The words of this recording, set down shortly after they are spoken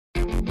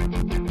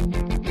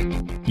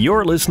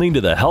You're listening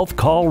to the Health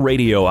Call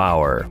Radio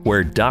Hour,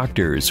 where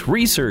doctors,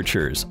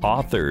 researchers,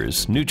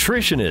 authors,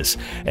 nutritionists,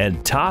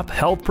 and top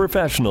health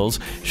professionals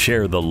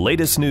share the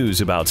latest news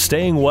about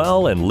staying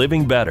well and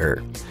living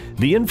better.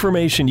 The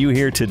information you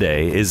hear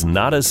today is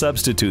not a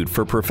substitute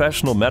for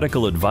professional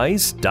medical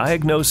advice,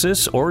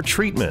 diagnosis, or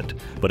treatment,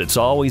 but it's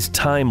always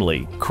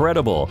timely,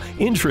 credible,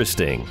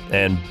 interesting,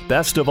 and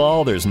best of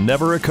all, there's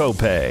never a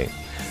copay.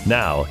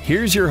 Now,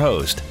 here's your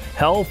host,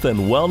 health and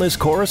wellness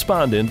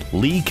correspondent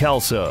Lee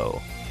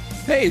Kelso.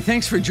 Hey,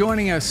 thanks for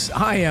joining us.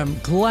 I am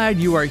glad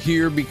you are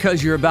here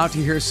because you're about to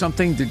hear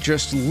something that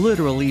just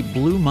literally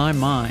blew my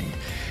mind.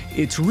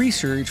 It's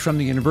research from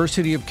the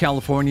University of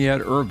California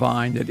at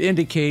Irvine that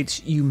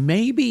indicates you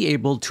may be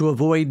able to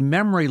avoid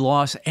memory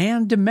loss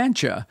and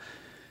dementia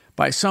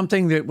by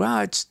something that,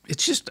 well, it's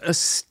just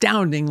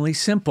astoundingly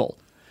simple: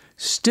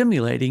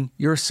 stimulating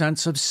your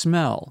sense of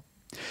smell.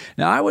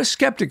 Now, I was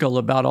skeptical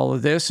about all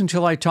of this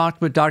until I talked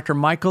with Dr.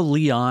 Michael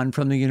Leon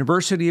from the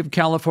University of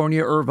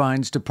California,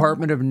 Irvine's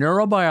Department of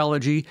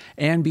Neurobiology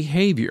and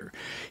Behavior.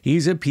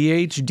 He's a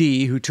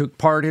PhD who took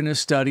part in a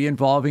study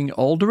involving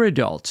older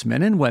adults,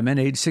 men and women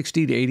aged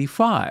 60 to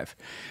 85.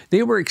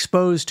 They were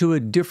exposed to a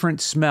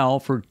different smell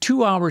for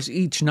 2 hours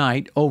each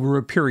night over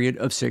a period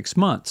of 6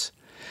 months.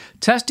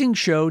 Testing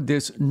showed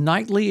this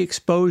nightly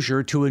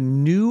exposure to a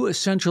new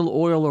essential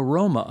oil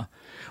aroma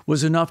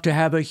was enough to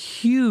have a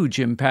huge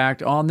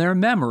impact on their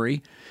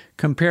memory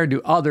compared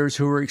to others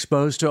who were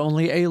exposed to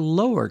only a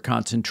lower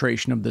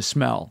concentration of the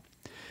smell.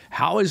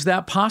 How is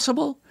that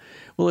possible?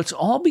 Well, it's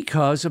all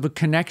because of a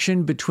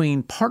connection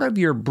between part of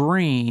your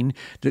brain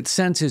that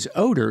senses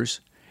odors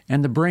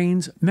and the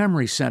brain's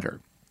memory center.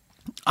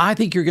 I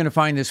think you're going to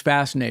find this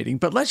fascinating,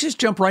 but let's just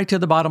jump right to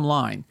the bottom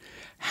line.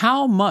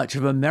 How much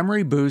of a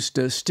memory boost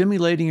does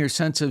stimulating your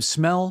sense of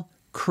smell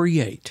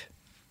create?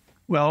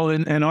 Well,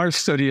 in our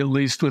study, at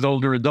least with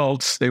older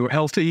adults, they were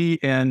healthy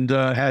and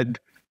had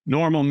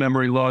normal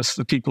memory loss,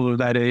 the people of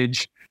that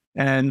age.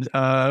 And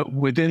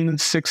within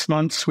 6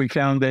 months, we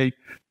found a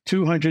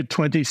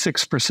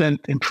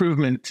 226%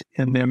 improvement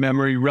in their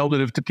memory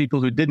relative to people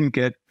who didn't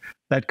get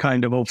that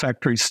kind of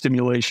olfactory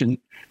stimulation.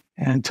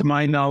 And to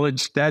my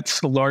knowledge,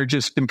 that's the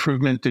largest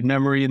improvement in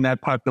memory in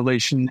that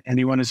population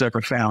anyone has ever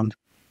found.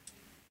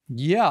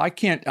 Yeah, I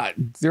can't.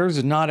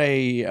 There's not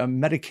a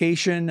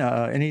medication,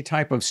 any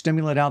type of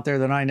stimulant out there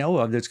that I know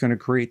of that's going to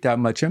create that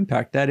much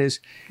impact. That is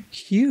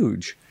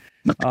huge.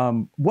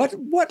 What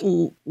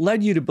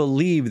led you to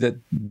believe that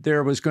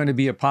there was going to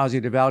be a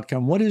positive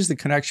outcome? What is the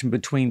connection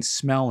between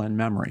smell and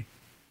memory?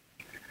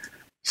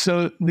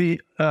 So the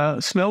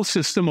smell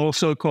system,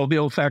 also called the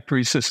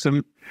olfactory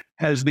system,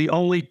 has the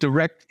only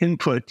direct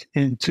input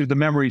into the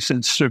memory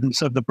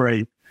systems of the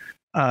brain.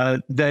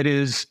 That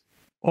is,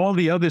 all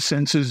the other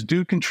senses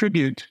do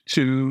contribute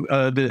to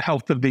the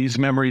health of these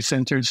memory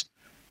centers,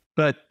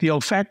 but the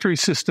olfactory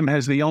system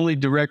has the only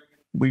direct,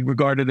 we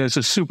regard it as a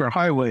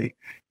superhighway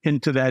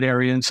into that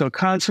area. And so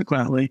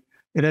consequently,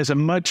 it has a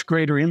much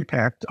greater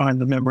impact on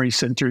the memory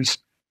centers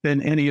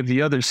than any of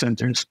the other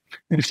centers.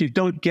 And if you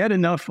don't get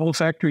enough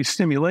olfactory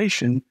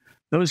stimulation,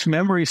 those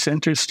memory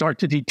centers start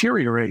to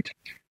deteriorate.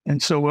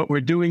 And so what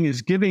we're doing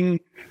is giving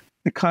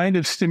the kind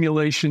of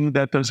stimulation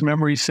that those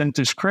memory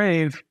centers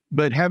crave,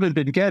 but haven't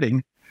been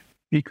getting,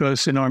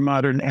 because in our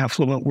modern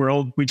affluent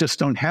world, we just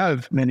don't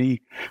have many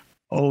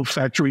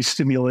olfactory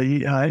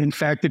stimuli. In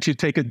fact, if you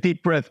take a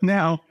deep breath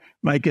now,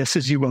 my guess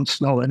is you won't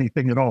smell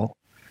anything at all.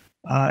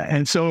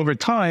 And so over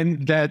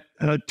time, that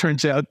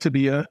turns out to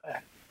be a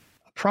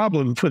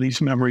problem for these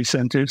memory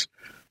centers.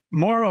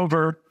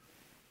 Moreover,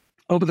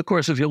 over the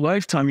course of your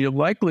lifetime, you're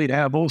likely to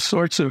have all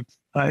sorts of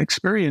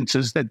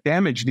experiences that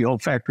damage the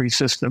olfactory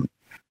system.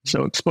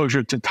 So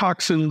exposure to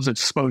toxins,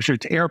 exposure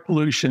to air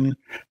pollution,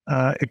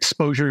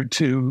 exposure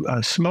to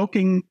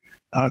smoking,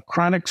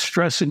 chronic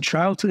stress in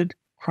childhood,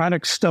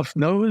 chronic stuffed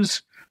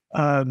nose,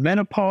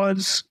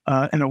 menopause,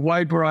 and a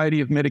wide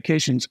variety of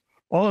medications.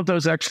 All of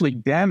those actually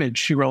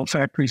damage your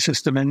olfactory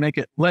system and make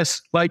it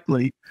less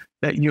likely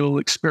that you'll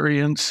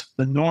experience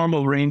the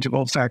normal range of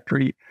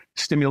olfactory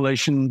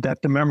stimulation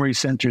that the memory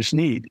centers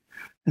need.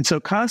 And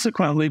so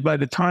consequently, by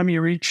the time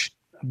you reach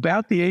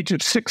about the age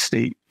of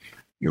 60,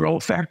 your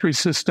olfactory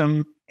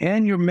system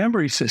and your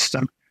memory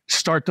system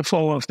start to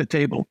fall off the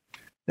table.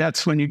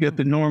 That's when you get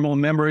the normal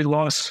memory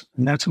loss,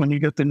 and that's when you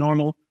get the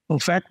normal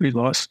olfactory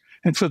loss.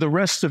 And for the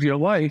rest of your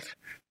life,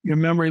 your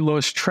memory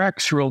loss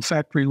tracks your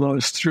olfactory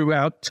loss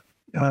throughout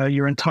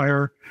your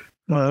entire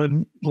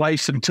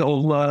life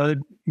until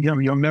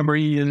your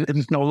memory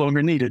is no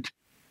longer needed.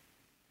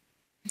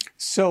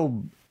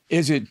 So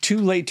is it too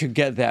late to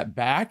get that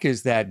back?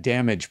 Is that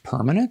damage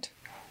permanent?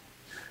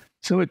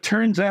 So it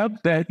turns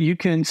out that you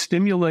can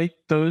stimulate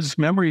those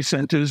memory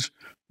centers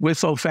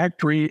with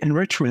olfactory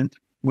enrichment,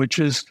 which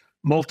is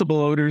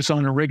multiple odors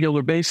on a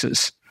regular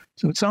basis.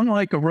 So it's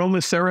unlike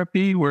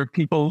aromatherapy, where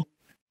people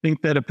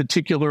think that a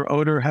particular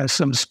odor has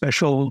some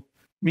special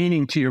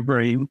meaning to your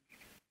brain.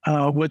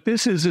 What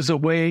this is a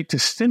way to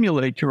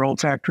stimulate your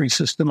olfactory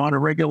system on a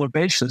regular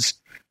basis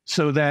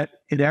so that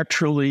it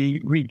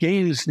actually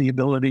regains the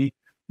ability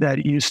that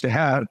it used to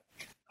have.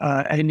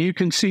 And you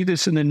can see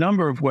this in a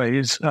number of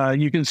ways.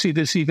 You can see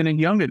this even in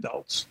young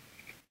adults.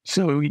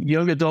 So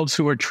young adults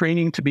who are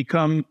training to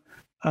become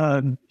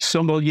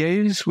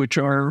sommeliers, which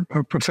are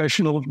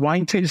professional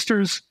wine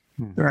tasters.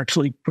 They're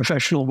actually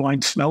professional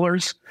wine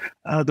smellers.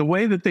 The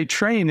way that they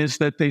train is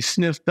that they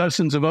sniff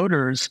dozens of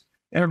odors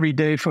every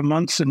day for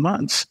months and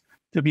months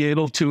to be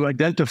able to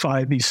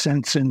identify these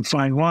scents in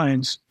fine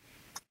wines.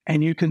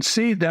 And you can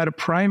see that a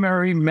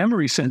primary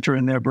memory center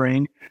in their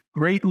brain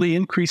greatly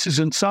increases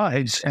in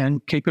size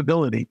and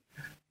capability.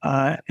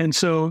 And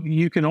so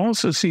you can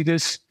also see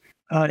this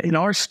in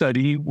our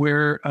study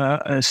where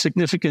a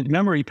significant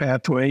memory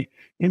pathway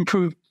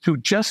improved to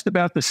just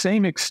about the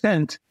same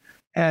extent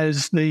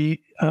as the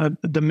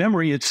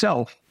memory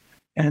itself.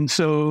 And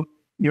so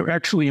you're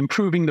actually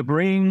improving the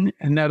brain,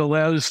 and that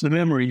allows the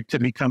memory to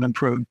become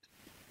improved.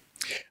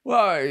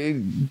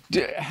 Well,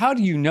 how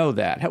do you know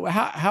that?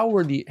 How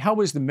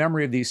was the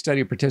memory of these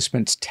study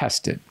participants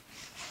tested?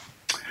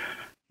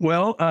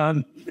 Well,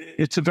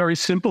 it's a very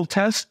simple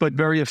test, but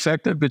very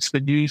effective. It's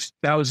been used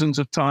thousands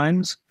of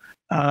times.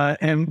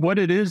 And what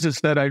it is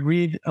that I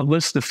read a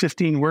list of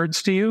 15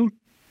 words to you,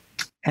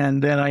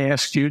 and then I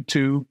ask you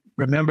to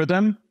remember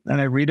them, and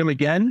I read them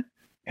again,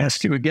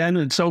 ask you again,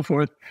 and so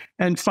forth.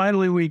 And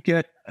finally, we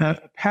get a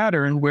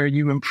pattern where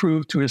you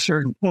improve to a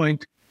certain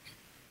point,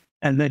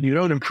 and then you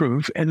don't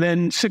improve. And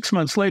then 6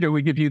 months later,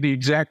 we give you the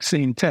exact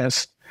same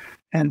test.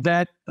 And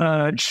that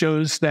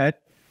shows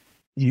that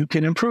you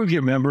can improve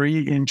your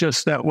memory in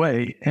just that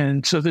way.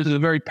 And so this is a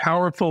very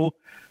powerful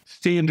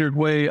standard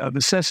way of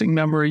assessing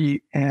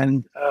memory.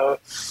 And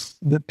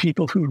the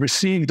people who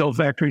received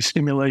olfactory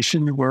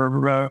stimulation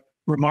were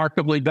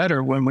remarkably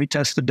better when we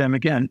tested them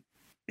again.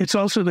 It's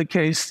also the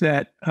case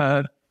that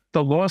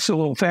the loss of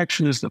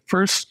olfaction is the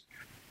first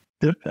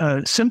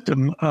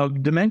symptom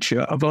of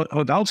dementia, of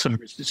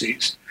Alzheimer's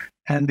disease.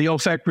 And the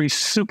olfactory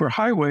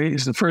superhighway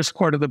is the first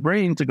part of the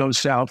brain to go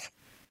south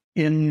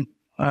in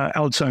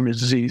Alzheimer's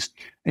disease.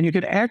 And you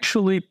can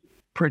actually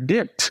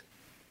predict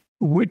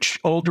which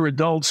older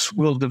adults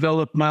will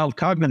develop mild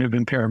cognitive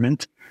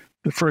impairment,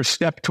 the first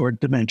step toward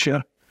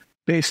dementia,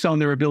 based on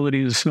their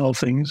ability to smell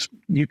things.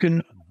 You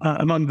can,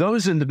 among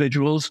those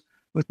individuals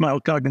with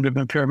mild cognitive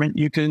impairment,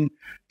 you can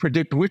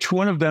predict which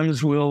one of them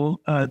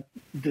will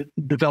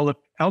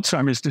develop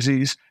Alzheimer's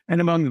disease. And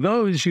among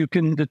those, you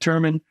can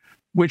determine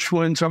which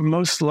ones are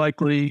most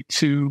likely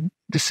to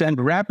descend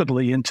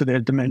rapidly into their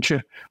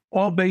dementia,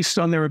 all based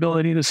on their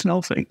ability to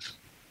smell things.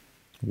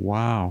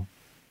 Wow.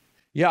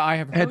 Yeah, I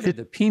have heard of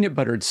the peanut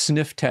buttered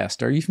sniff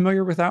test. Are you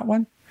familiar with that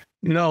one?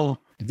 No.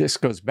 This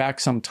goes back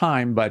some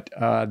time, but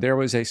there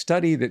was a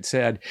study that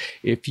said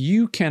if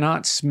you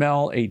cannot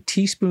smell a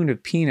teaspoon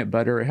of peanut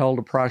butter held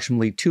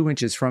approximately 2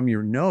 inches from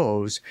your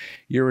nose,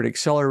 you're at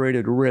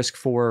accelerated risk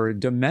for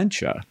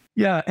dementia.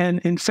 Yeah, and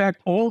in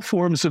fact, all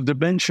forms of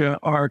dementia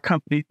are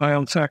accompanied by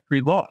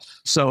olfactory loss.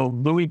 So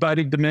Lewy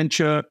body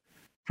dementia,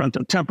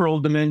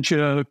 frontotemporal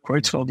dementia,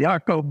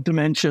 Creutzfeldt-Jakob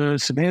dementia,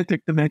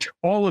 semantic dementia,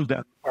 all of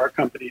them are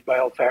accompanied by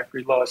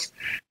olfactory loss.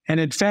 And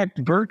in fact,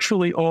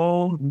 virtually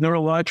all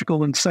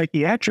neurological and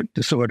psychiatric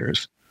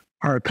disorders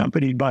are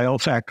accompanied by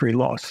olfactory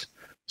loss.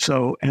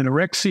 So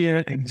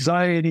anorexia,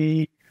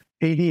 anxiety,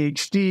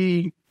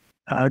 ADHD,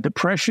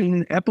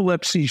 depression,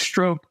 epilepsy,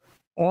 stroke,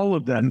 all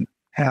of them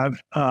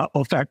have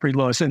olfactory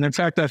loss. And in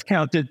fact, I've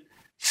counted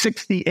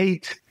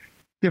 68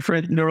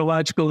 different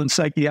neurological and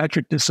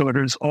psychiatric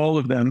disorders, all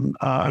of them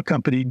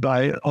accompanied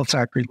by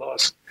olfactory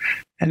loss.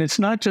 And it's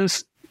not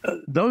just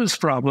those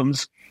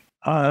problems.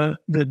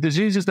 The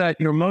diseases that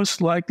you're most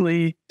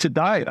likely to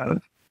die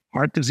of,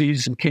 heart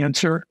disease and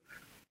cancer,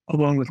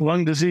 along with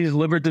lung disease,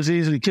 liver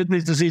disease, and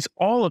kidney disease,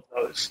 all of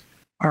those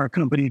are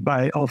accompanied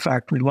by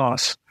olfactory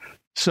loss.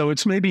 So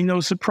it's maybe no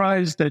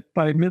surprise that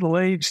by middle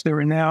age, there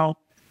are now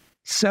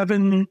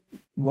 7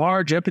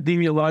 large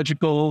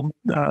epidemiological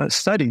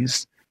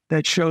studies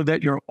that show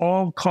that your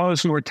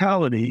all-cause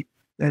mortality,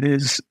 that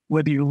is,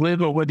 whether you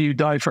live or whether you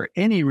die for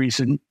any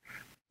reason,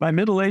 by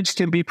middle age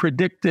can be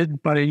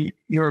predicted by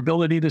your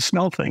ability to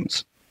smell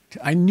things.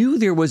 I knew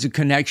there was a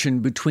connection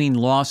between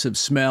loss of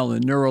smell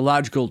and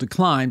neurological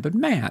decline, but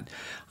man,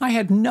 I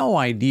had no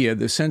idea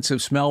the sense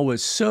of smell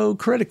was so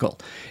critical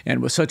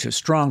and was such a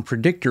strong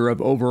predictor of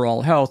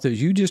overall health,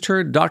 as you just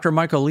heard Dr.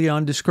 Michael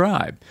Leon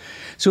describe.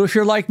 So if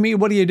you're like me,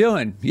 what are you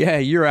doing? Yeah,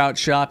 you're out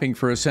shopping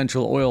for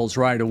essential oils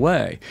right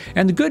away.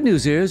 And the good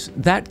news is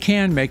that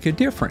can make a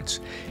difference.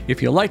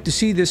 If you'd like to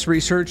see this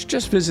research,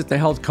 just visit the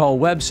Health Call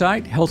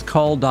website,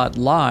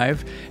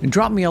 healthcall.live, and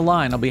drop me a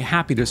line. I'll be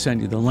happy to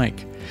send you the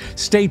link.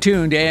 Stay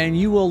tuned and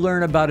you will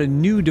learn about a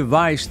new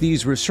device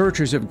these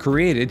researchers have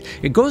created.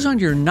 It goes on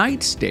your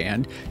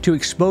nightstand to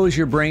expose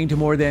your brain to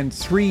more than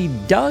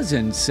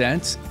 36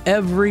 scents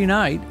every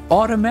night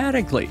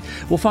automatically.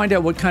 We'll find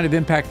out what kind of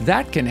impact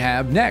that can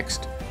have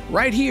next,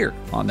 right here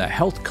on the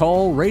Health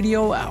Call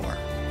Radio Hour.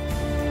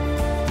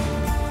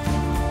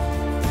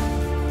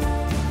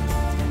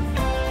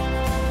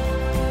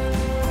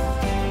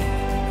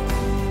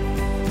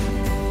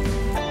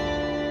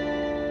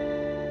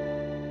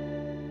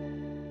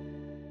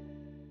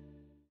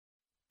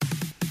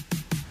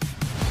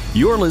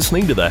 You're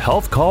listening to the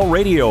Health Call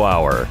Radio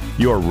Hour,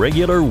 your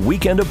regular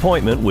weekend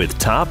appointment with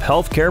top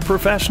healthcare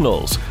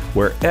professionals,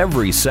 where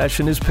every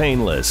session is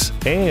painless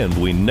and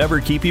we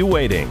never keep you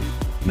waiting.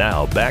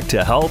 Now, back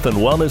to health and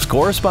wellness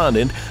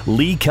correspondent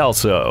Lee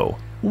Kelso.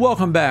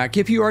 Welcome back.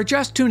 If you are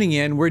just tuning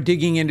in, we're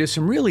digging into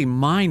some really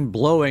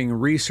mind-blowing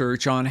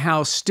research on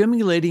how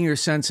stimulating your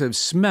sense of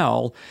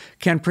smell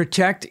can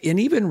protect and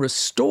even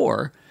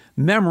restore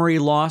memory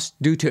loss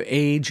due to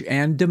age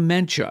and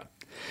dementia.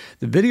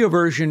 The video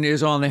version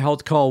is on the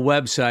Health Call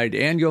website,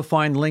 and you'll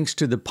find links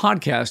to the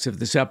podcast of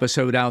this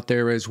episode out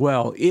there as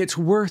well. It's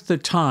worth the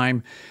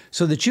time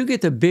so that you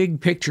get the big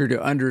picture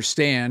to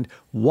understand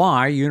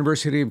why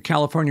University of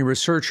California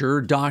researcher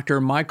Dr.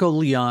 Michael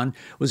Leon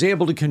was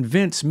able to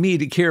convince me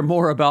to care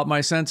more about my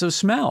sense of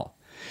smell.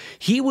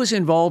 He was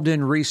involved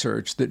in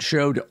research that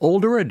showed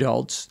older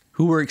adults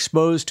who were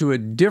exposed to a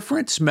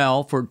different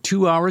smell for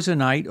 2 hours a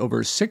night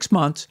over 6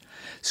 months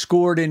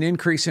scored an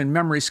increase in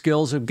memory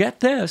skills of,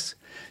 get this,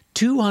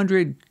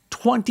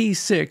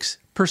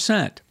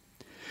 226%.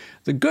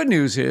 The good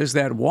news is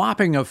that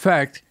whopping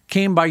effect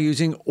came by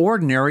using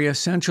ordinary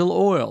essential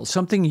oil,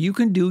 something you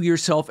can do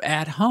yourself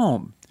at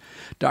home.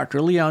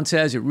 Dr. Leon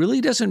says it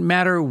really doesn't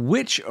matter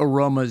which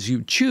aromas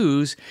you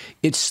choose,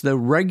 it's the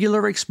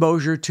regular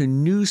exposure to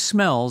new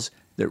smells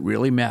that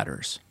really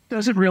matters.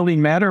 Doesn't really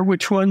matter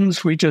which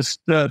ones. We just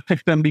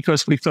picked them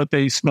because we thought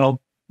they smelled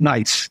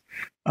nice.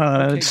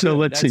 Let's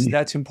see.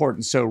 That's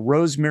important. So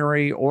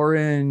rosemary,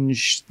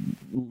 orange,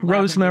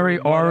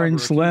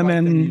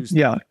 lemon.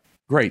 Yeah.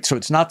 Great. So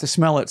it's not the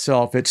smell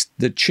itself. It's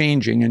the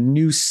changing, a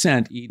new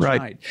scent each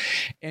night.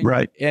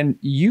 And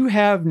you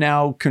have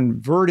now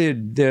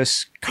converted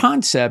this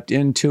concept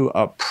into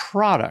a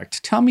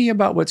product. Tell me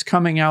about what's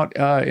coming out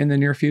in the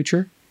near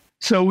future.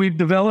 So we've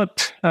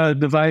developed a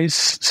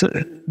device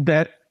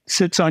that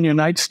sits on your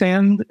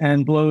nightstand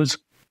and blows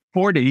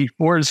 40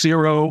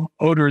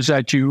 odors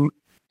at you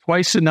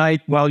twice a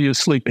night while you're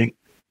sleeping.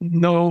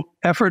 No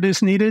effort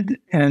is needed,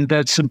 and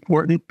that's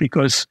important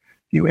because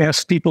you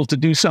ask people to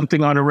do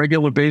something on a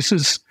regular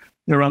basis,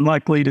 they're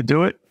unlikely to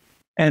do it.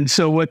 And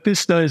so what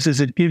this does is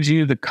it gives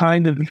you the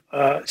kind of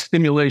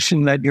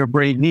stimulation that your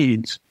brain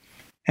needs.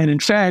 And in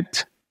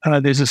fact,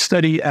 there's a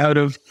study out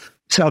of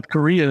South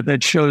Korea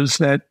that shows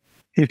that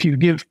if you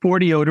give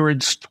 40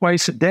 odorants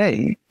twice a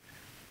day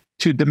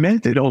to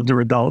demented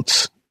older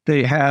adults,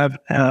 they have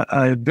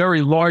a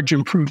very large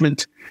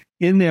improvement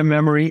in their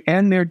memory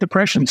and their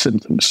depression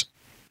symptoms.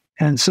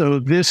 And so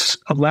this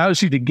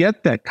allows you to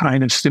get that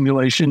kind of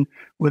stimulation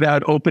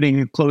without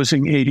opening and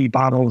closing 80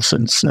 bottles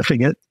and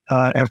sniffing it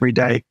every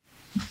day.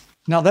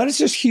 Now, that is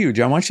just huge.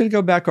 I want you to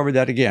go back over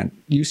that again.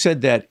 You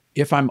said that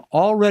if I'm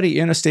already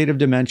in a state of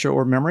dementia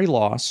or memory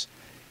loss,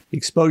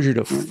 exposure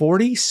to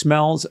 40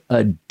 smells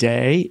a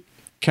day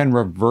can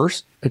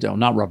improve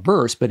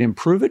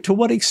it. To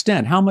what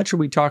extent? How much are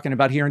we talking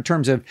about here in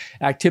terms of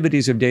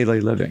activities of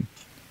daily living?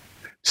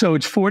 So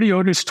it's 40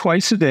 odors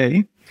twice a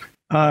day.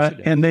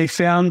 And they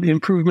found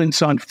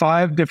improvements on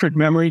 5 different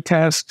memory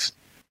tasks,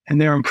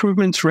 and their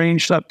improvements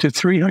ranged up to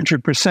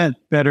 300%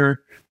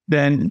 better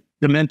than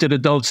demented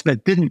adults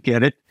that didn't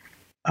get it,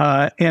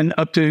 and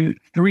up to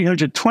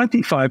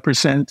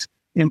 325%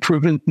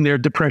 improvement in their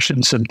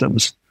depression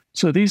symptoms.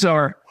 So these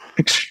are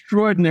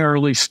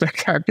extraordinarily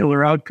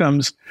spectacular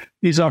outcomes.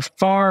 These are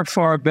far,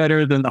 far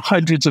better than the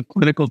hundreds of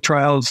clinical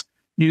trials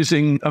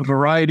using a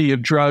variety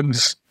of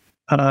drugs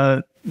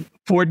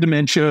for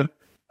dementia.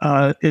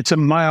 It's a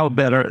mile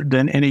better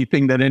than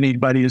anything that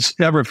anybody has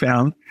ever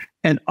found.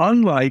 And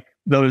unlike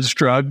those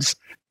drugs,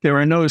 there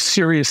are no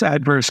serious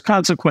adverse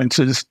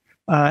consequences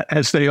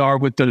as they are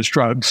with those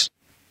drugs.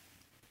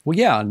 Well,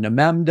 yeah,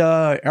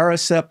 Namenda,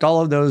 Aricept,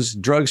 all of those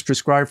drugs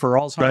prescribed for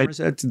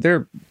Alzheimer's,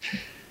 they're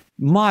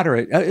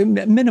moderate,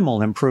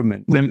 minimal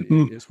improvement.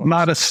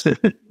 Modest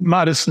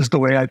is the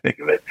way I think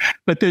of it.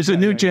 But there's a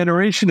new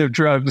generation of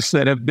drugs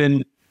that have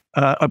been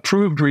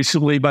approved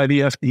recently by the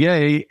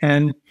FDA,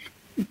 and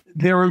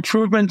their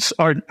improvements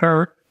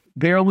are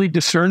barely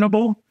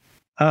discernible.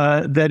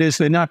 That is,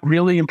 they're not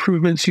really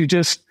improvements. You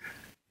just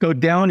go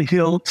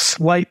downhill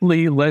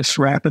slightly less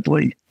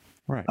rapidly,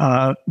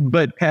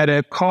 but at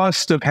a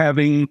cost of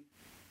having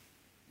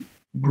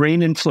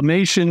brain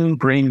inflammation,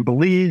 brain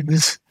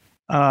bleeds,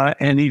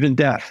 and even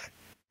death.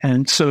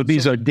 And so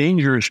these are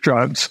dangerous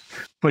drugs,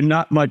 but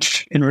not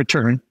much in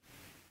return.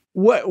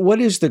 What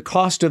is the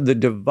cost of the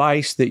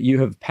device that you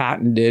have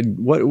patented?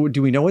 What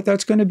do we know what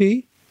that's going to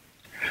be?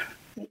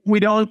 We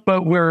don't,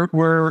 but we're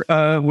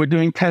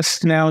doing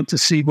tests now to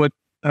see what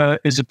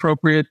is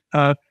appropriate.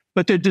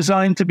 But they're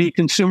designed to be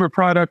consumer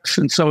products,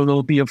 and so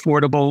they'll be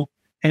affordable.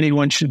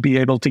 Anyone should be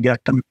able to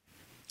get them.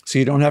 So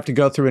you don't have to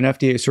go through an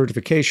FDA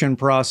certification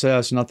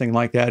process, nothing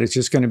like that. It's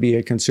just going to be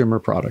a consumer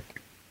product.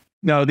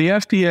 No, the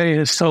FDA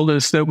has told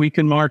us that we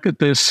can market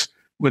this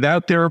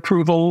without their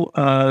approval.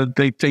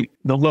 They think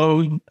the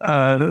low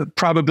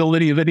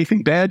probability of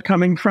anything bad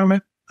coming from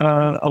it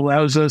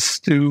allows us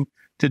to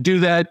do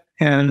that.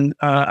 And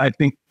I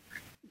think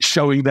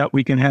showing that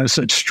we can have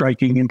such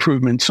striking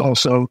improvements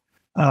also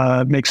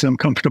makes them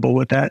comfortable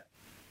with that.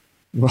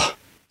 Well,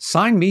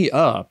 Sign me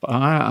up.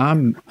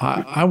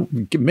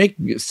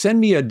 Send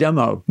me a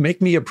demo,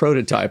 make me a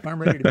prototype.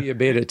 I'm ready to be a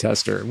beta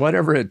tester,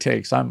 whatever it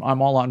takes. I'm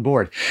all on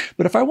board.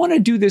 But if I want to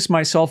do this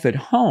myself at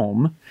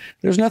home,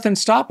 there's nothing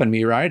stopping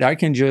me, right? I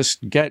can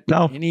just get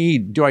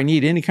do I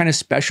need any kind of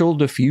special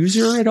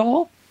diffuser at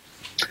all?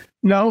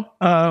 No,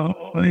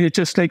 it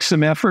just takes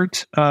some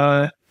effort.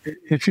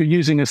 If you're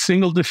using a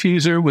single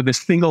diffuser with a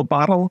single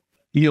bottle,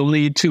 you'll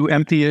need to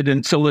empty it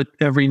and fill it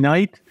every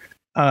night.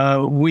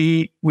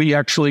 We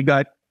actually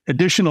got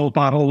additional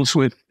bottles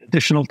with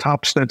additional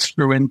tops that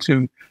screw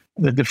into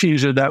the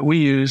diffuser that we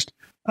used.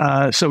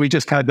 So we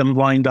just had them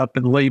lined up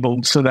and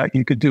labeled so that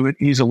you could do it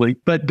easily.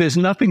 But there's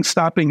nothing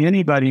stopping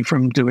anybody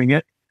from doing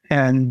it.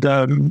 And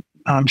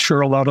I'm sure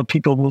a lot of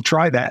people will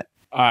try that.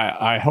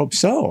 I hope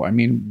so. I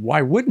mean,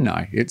 why wouldn't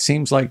I? It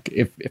seems like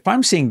if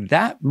I'm seeing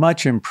that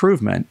much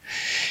improvement,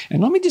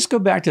 and let me just go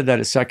back to that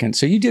a second.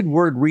 So you did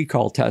word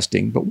recall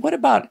testing, but what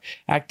about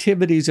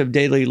activities of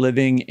daily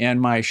living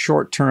and my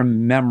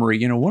short-term memory?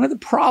 You know, one of the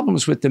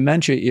problems with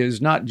dementia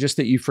is not just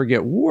that you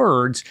forget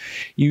words,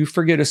 you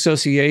forget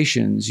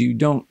associations. You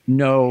don't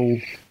know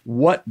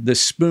what the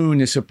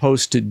spoon is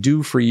supposed to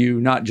do for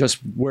you, not just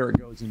where it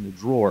goes in the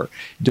drawer.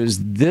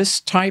 Does this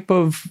type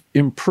of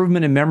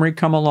improvement in memory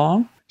come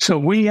along? So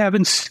we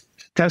haven't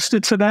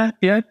tested for that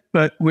yet,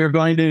 but we're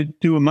going to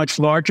do a much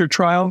larger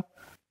trial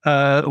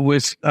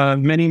with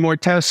many more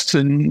tests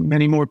and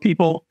many more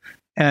people.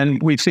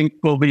 And we think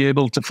we'll be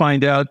able to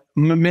find out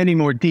many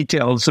more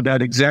details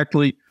about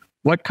exactly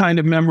what kind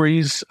of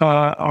memories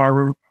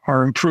are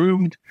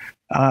improved,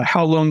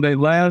 how long they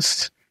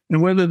last,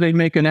 and whether they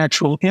make an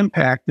actual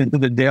impact into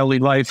the daily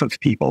life of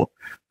people.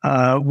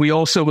 We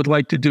also would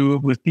like to do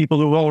it with people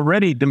who are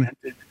already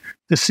demented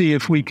to see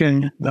if we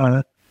can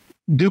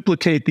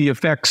duplicate the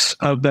effects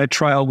of that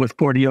trial with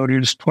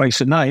Porteotters twice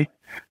a night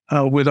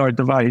with our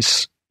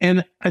device.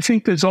 And I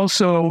think there's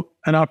also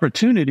an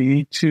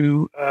opportunity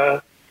to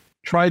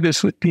try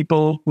this with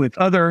people with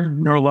other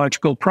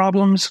neurological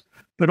problems,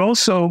 but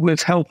also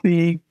with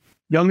healthy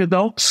young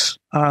adults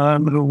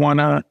who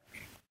want an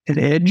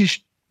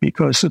edge,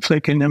 because if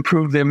they can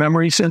improve their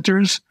memory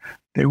centers,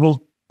 they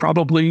will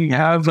probably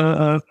have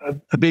a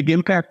big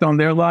impact on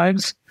their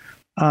lives.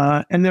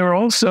 And there are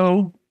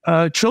also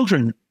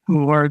children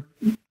who are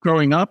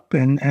growing up,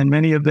 and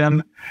many of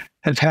them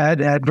have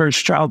had adverse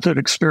childhood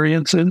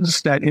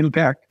experiences that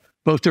impact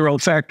both their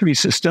olfactory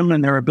system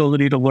and their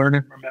ability to learn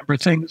and remember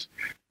things.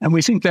 And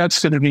we think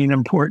that's going to be an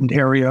important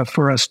area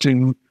for us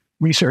to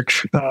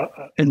research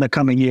in the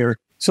coming year.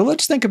 So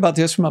let's think about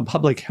this from a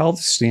public health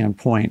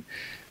standpoint.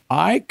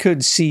 I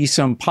could see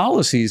some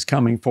policies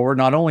coming forward,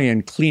 not only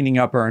in cleaning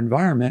up our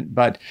environment,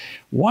 but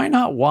why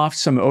not waft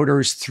some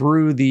odors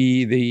through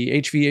the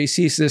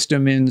HVAC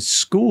system in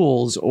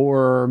schools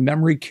or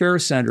memory care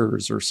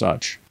centers or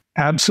such?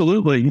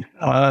 Absolutely.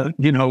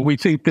 We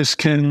think this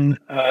can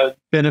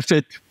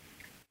benefit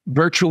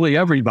virtually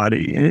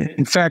everybody.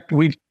 In fact,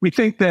 we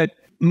think that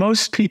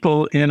most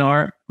people in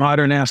our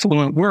modern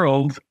affluent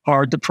world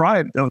are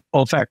deprived of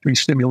olfactory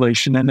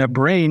stimulation, and their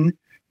brain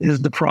is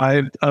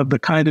deprived of the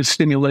kind of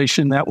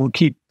stimulation that will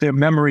keep their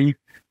memory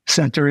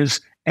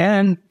centers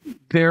and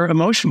their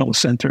emotional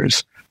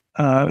centers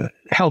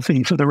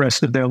healthy for the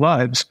rest of their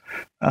lives.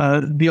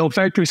 The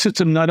olfactory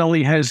system not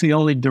only has the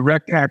only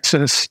direct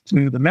access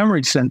to the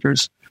memory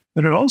centers,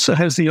 but it also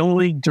has the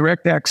only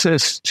direct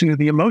access to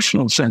the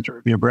emotional center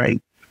of your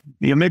brain,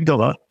 the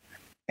amygdala.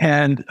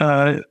 And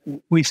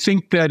we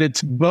think that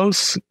it's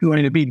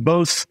going to be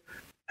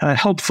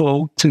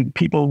helpful to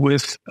people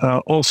with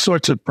all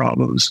sorts of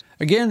problems.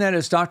 Again, that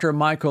is Dr.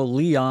 Michael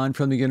Leon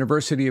from the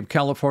University of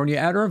California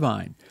at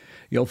Irvine.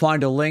 You'll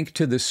find a link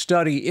to the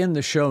study in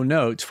the show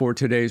notes for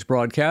today's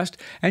broadcast,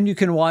 and you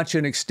can watch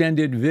an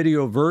extended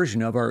video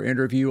version of our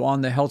interview on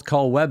the Health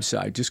Call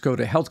website. Just go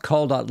to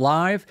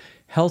healthcall.live,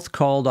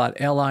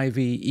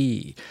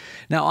 healthcall.live.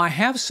 Now, I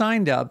have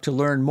signed up to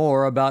learn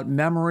more about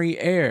Memory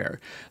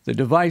Air, the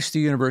device the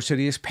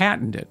university has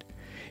patented.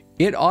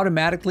 It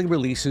automatically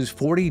releases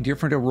 40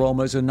 different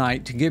aromas a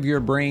night to give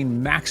your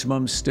brain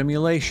maximum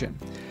stimulation.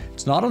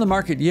 It's not on the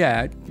market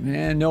yet,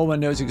 and no one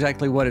knows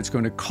exactly what it's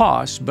going to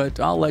cost, but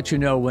I'll let you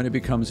know when it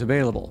becomes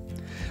available.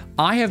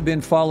 I have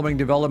been following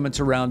developments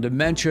around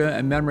dementia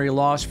and memory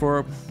loss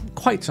for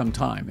quite some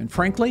time, and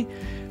frankly,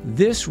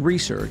 this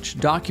research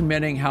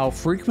documenting how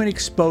frequent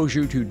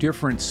exposure to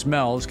different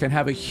smells can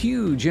have a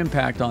huge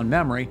impact on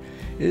memory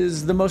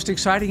is the most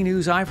exciting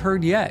news I've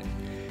heard yet.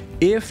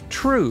 If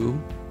true,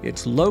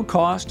 it's low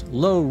cost,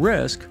 low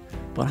risk,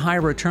 but high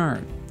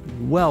return.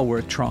 Well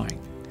worth trying.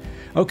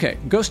 Okay,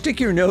 go stick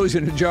your nose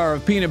in a jar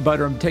of peanut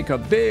butter and take a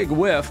big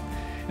whiff,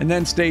 and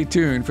then stay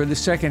tuned for the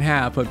second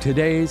half of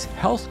today's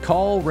Health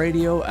Call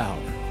Radio Hour.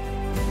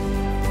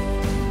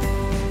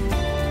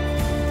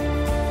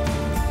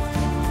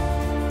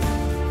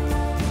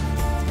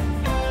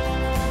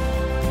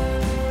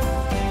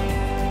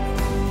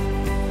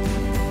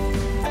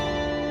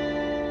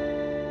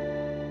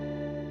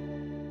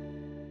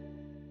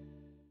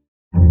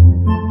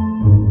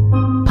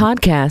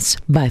 Podcasts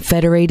by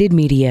Federated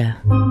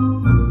Media.